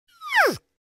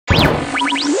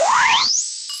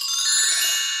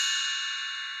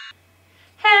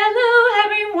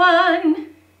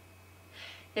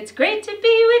It's great to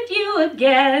be with you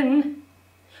again.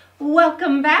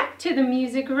 Welcome back to the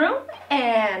music room,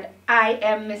 and I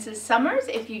am Mrs. Summers.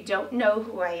 If you don't know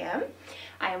who I am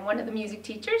one of the music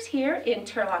teachers here in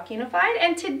Turlock Unified,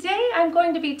 and today I'm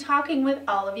going to be talking with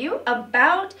all of you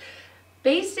about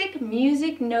basic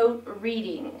music note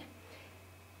reading.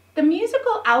 The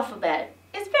musical alphabet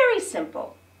is very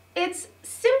simple. It's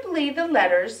simply the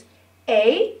letters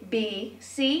A, B,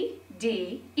 C,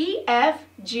 D, E, F,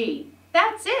 G.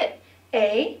 That's it.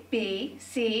 A, B,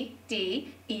 C,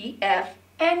 D, E, F,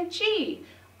 and G.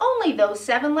 Only those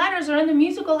 7 letters are in the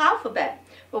musical alphabet.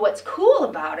 But what's cool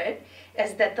about it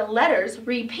is that the letters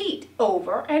repeat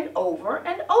over and over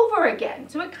and over again.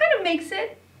 So it kind of makes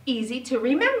it easy to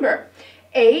remember.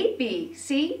 A, B,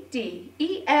 C, D,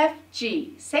 E, F,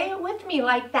 G. Say it with me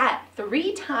like that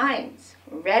 3 times.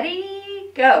 Ready?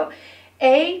 Go.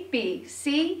 A, B,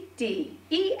 C, D,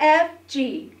 E, F,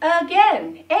 G.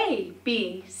 Again. A,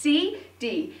 B, C,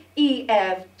 D, E,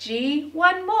 F, G.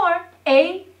 One more.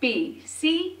 A, B,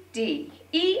 C, D,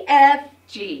 E, F,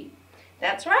 G.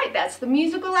 That's right. That's the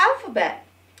musical alphabet.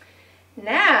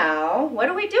 Now, what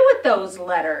do we do with those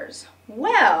letters?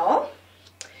 Well,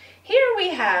 here we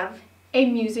have a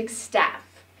music staff.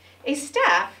 A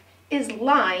staff is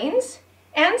lines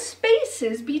and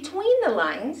spaces between the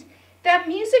lines that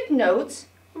music notes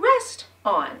rest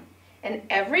on. And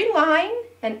every line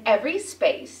and every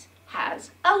space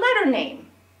has a letter name.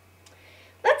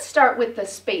 Let's start with the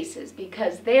spaces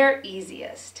because they're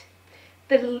easiest.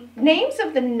 The names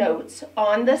of the notes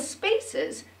on the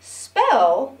spaces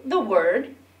spell the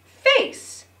word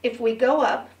face if we go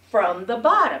up from the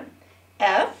bottom.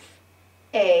 F,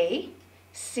 A,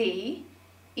 C,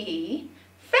 E,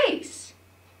 face.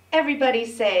 Everybody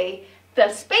say, the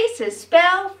spaces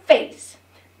spell face.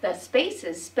 The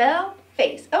spaces spell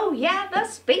face. Oh yeah, the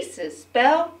spaces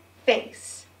spell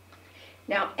face.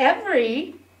 Now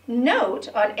every note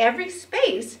on every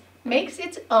space makes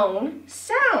its own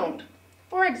sound.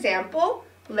 For example,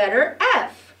 letter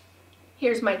F.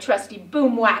 Here's my trusty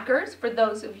boom whackers for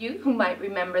those of you who might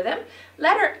remember them.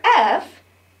 Letter F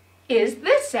is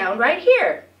this sound right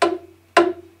here.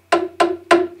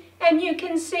 And you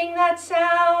can sing that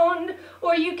sound,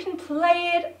 or you can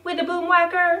play it with a boom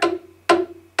whacker,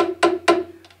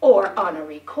 or on a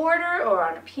recorder, or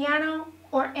on a piano,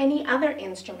 or any other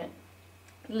instrument.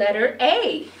 Letter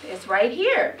A is right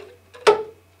here.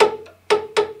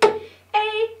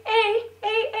 A.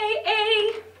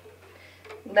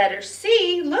 Letter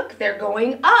C, look, they're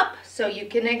going up, so you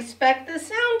can expect the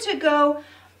sound to go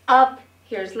up.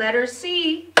 Here's letter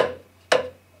C.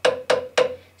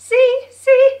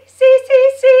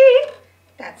 C.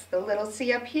 That's the little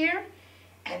C up here.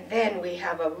 And then we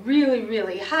have a really,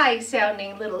 really high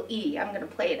sounding little E. I'm going to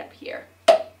play it up here.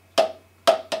 Way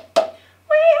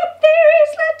up there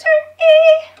is letter E.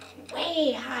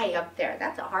 Way high up there.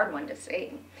 That's a hard one to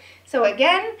sing. So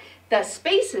again, the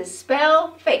spaces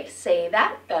spell face. Say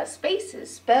that. The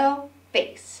spaces spell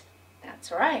face.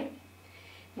 That's right.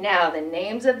 Now, the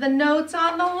names of the notes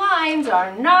on the lines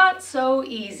are not so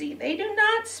easy. They do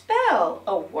not spell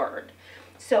a word.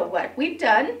 So what we've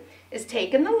done is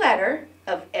taken the letter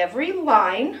of every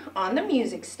line on the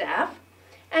music staff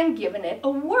and given it a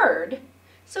word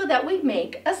so that we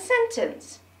make a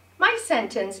sentence. My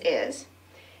sentence is,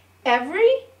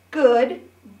 every good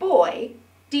boy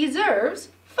deserves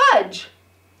fudge.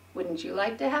 Wouldn't you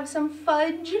like to have some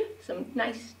fudge? Some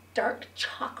nice dark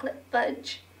chocolate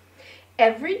fudge?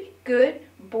 Every good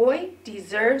boy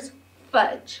deserves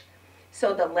fudge.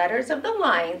 So the letters of the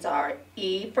lines are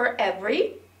E for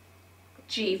every,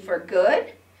 G for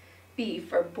good, B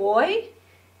for boy,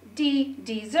 D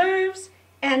deserves,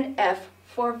 and F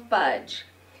for fudge.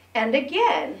 And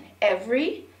again,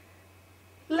 every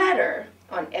letter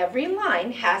on every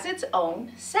line has its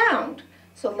own sound.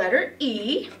 So letter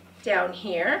E down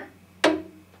here,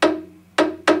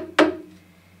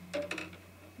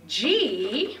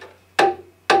 G,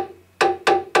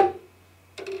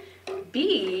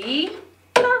 B,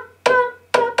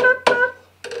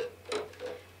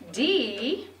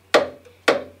 D,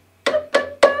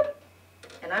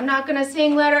 and I'm not going to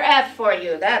sing letter F for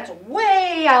you. That's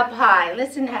way up high.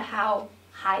 Listen to how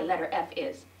high letter F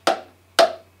is.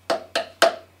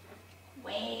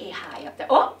 Way high up there.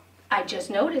 Oh, I just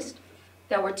noticed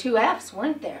there were 2 Fs,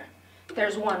 weren't there?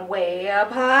 There's one way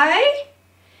up high,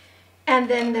 and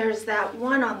then there's that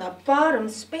one on the bottom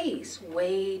space,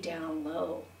 way down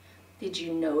low. Did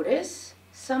you notice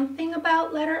something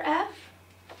about letter F?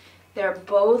 They're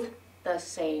both the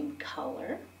same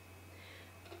color,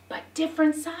 but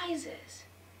different sizes.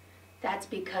 That's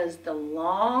because the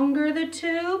longer the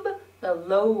tube, the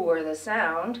lower the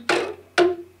sound.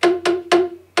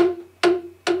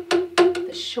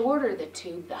 the shorter the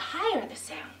tube, the higher the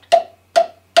sound.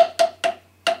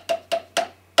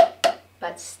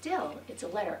 But still, it's a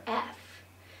letter F.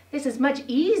 This is much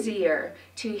easier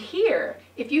to hear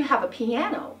if you have a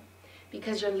piano,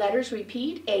 because your letters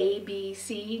repeat A, B,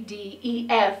 C, D, E,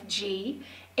 F, G,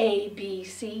 A, B,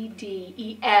 C, D,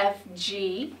 E, F,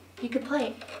 G. You could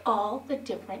play all the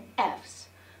different Fs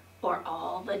or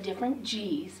all the different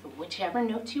Gs, whichever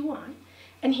notes you want,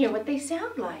 and hear what they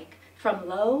sound like from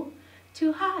low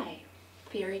to high.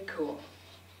 Very cool.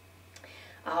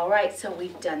 All right, so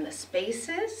we've done the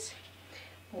spaces.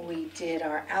 We did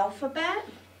our alphabet.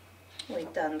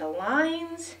 We've done the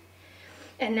lines.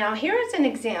 And now here is an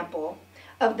example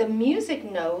of the music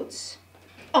notes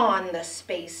on the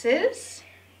spaces.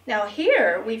 Now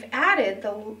here we've added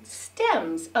the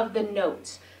stems of the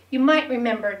notes. You might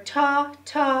remember ta,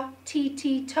 ta, ti,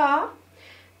 ti, ta,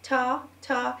 ta,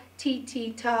 ta, ti,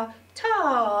 ti, ta,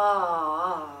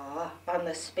 ta on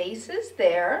the spaces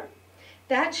there.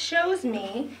 That shows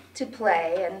me to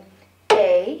play an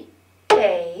A,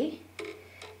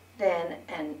 then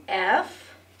an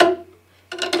F,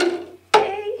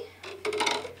 A,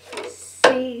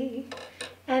 C,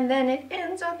 and then it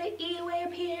ends on the E way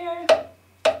up here.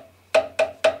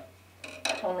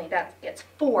 Only that gets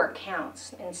 4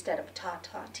 counts instead of ta,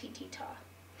 ta, ti, ti, ta.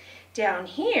 Down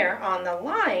here on the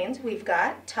lines, we've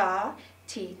got ta,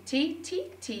 ti, ti, ti,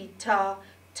 ti, ta,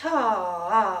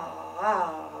 ta.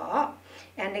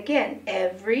 And again,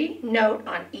 every note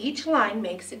on each line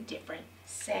makes a different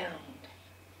sound.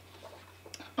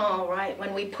 All right,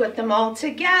 when we put them all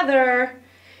together,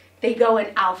 they go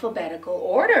in alphabetical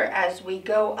order as we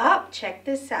go up. Check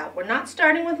this out. We're not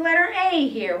starting with letter A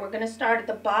here. We're going to start at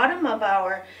the bottom of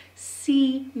our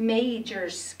C major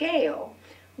scale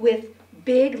with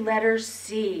big letter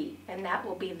C, and that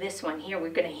will be this one here. We're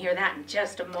going to hear that in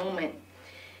just a moment.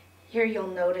 Here you'll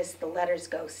notice the letters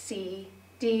go C,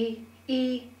 D,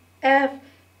 E, F,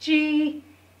 G,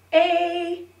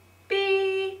 A,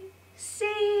 B, C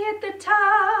at the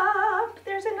top.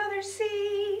 There's another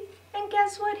C. And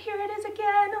guess what? Here it is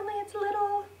again, only it's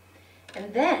little.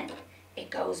 And then it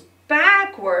goes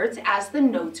backwards as the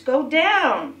notes go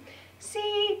down.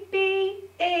 C, B,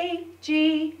 A,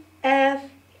 G, F,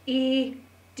 E,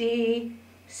 D,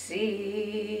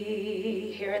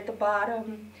 C. Here at the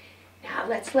bottom. Now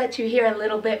let's let you hear a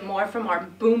little bit more from our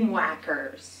boom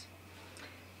whackers.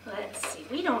 Let's see,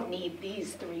 we don't need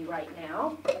these 3 right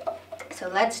now. So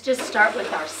let's just start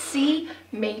with our C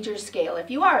major scale.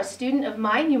 If you are a student of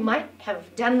mine, you might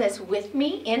have done this with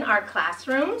me in our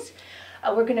classrooms.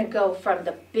 We're going to go from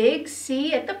the big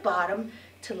C at the bottom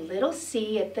to little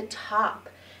c at the top.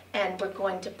 And we're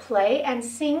going to play and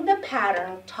sing the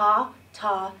pattern ta,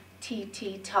 ta, ti,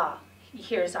 ti, ta.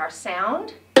 Here's our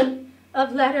sound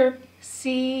of letter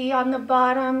C on the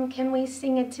bottom. Can we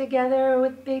sing it together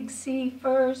with big C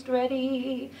first?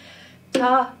 Ready?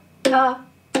 Ta, ta,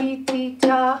 ti, ti,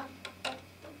 ta.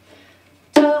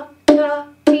 Ta, ta,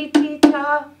 ti, ti,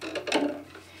 ta.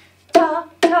 Ta,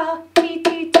 ta, ti,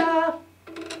 ti, ta.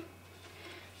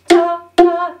 Ta,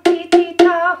 ta, ti, ti,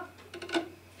 ta.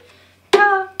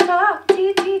 Ta, ta,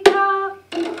 ti, ti, ta.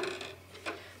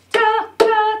 Ta,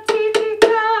 ta, ti, ti,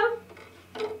 ta.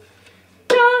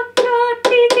 Ta, ta,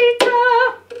 ti, ti, ta.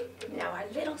 Now our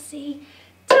little C.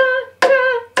 Ta, ta,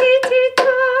 ti, ti,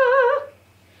 ta.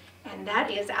 And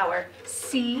that is our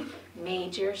C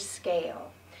major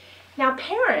scale. Now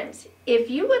parents, if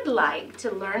you would like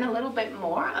to learn a little bit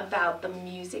more about the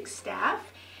music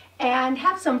staff and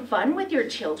have some fun with your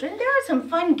children, there are some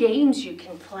fun games you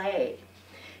can play.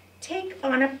 Take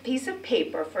on a piece of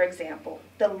paper, for example,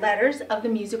 the letters of the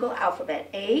musical alphabet,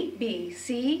 A, B,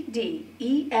 C, D,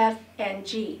 E, F, and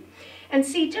G, and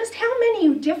see just how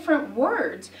many different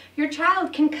words your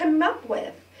child can come up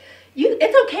with.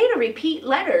 It's okay to repeat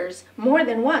letters more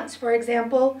than once. For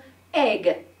example,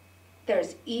 egg.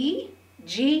 There's E,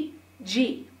 G,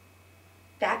 G.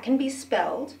 That can be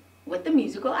spelled with the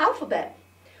musical alphabet.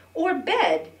 Or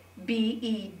bed,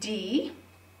 B-E-D,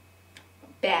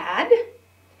 bad,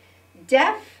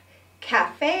 deaf,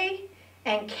 cafe,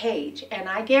 and cage. And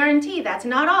I guarantee that's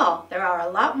not all. There are a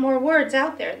lot more words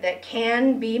out there that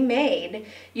can be made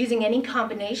using any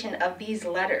combination of these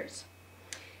letters.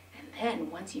 And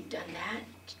then once you've done that,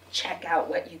 check out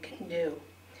what you can do.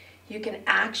 You can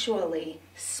actually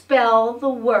spell the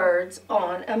words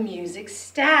on a music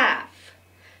staff.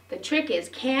 The trick is,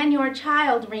 can your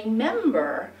child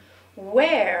remember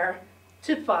where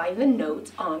to find the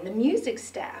notes on the music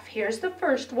staff? Here's the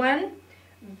first one,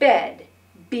 bed,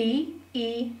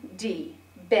 B-E-D,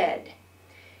 bed.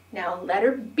 Now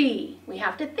letter B, we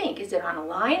have to think, is it on a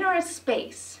line or a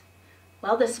space?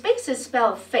 Well, the spaces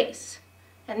spell face,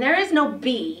 And there is no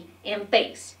B in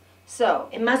face. So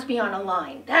it must be on a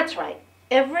line. That's right.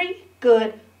 Every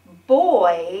good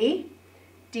boy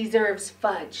deserves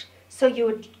fudge. So you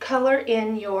would color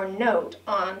in your note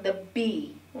on the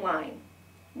B line.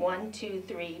 1, 2,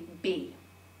 3, B.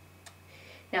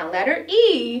 Now letter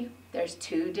E, there's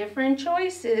two different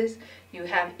choices. You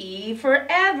have E for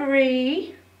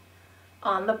every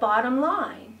on the bottom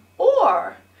line.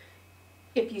 Or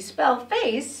if you spell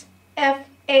face,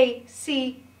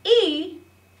 F-A-C-E,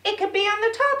 it could be on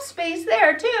the top space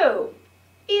there too.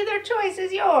 Either choice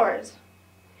is yours.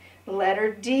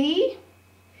 Letter D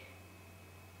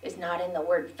is not in the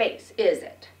word face, is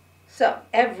it? So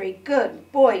every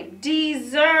good boy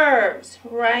deserves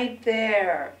right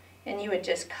there. And you would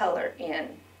just color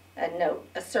in a note,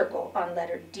 a circle on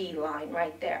letter D line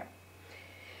right there.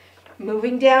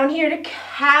 Moving down here to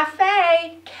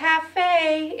cafe.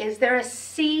 Cafe, is there a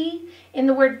C in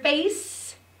the word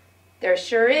face? There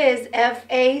sure is.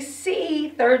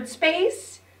 F-A-C, third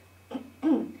space.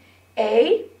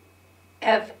 A,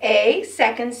 F-A,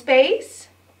 second space.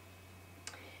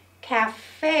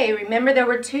 Cafe, remember there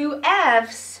were two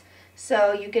F's,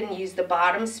 so you can use the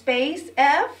bottom space,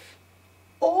 F,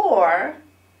 or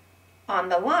on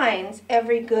the lines,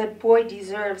 every good boy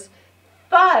deserves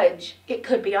fudge. It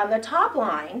could be on the top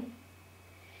line.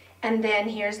 And then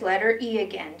here's letter E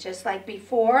again. Just like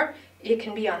before, it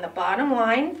can be on the bottom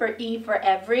line for E for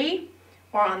every,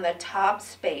 or on the top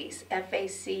space,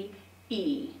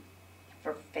 F-A-C-E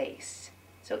for face.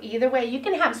 So either way, you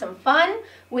can have some fun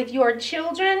with your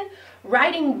children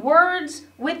writing words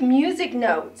with music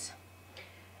notes.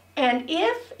 And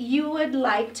if you would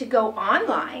like to go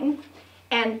online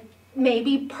and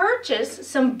maybe purchase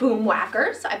some boom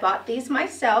whackers, I bought these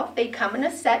myself. They come in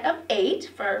a set of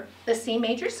 8 for the C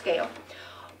major scale.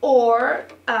 Or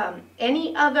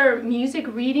any other music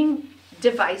reading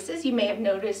devices. You may have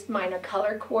noticed mine are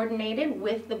color coordinated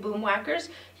with the boom whackers.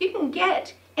 You can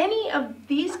get any of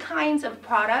these kinds of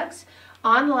products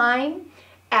online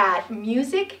at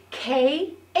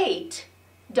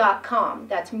music8.com.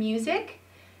 That's music,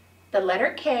 the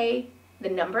letter K, the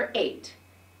number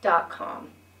 8.com.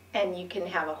 And you can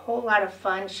have a whole lot of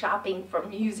fun shopping for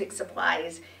music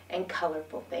supplies and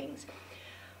colorful things.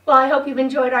 Well, I hope you've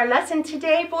enjoyed our lesson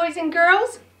today, boys and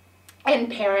girls,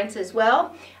 and parents as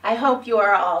well. I hope you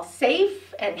are all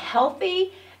safe and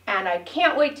healthy, and I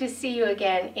can't wait to see you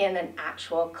again in an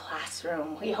actual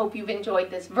classroom. We hope you've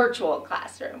enjoyed this virtual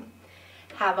classroom.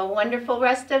 Have a wonderful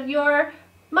rest of your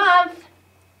month.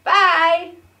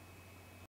 Bye.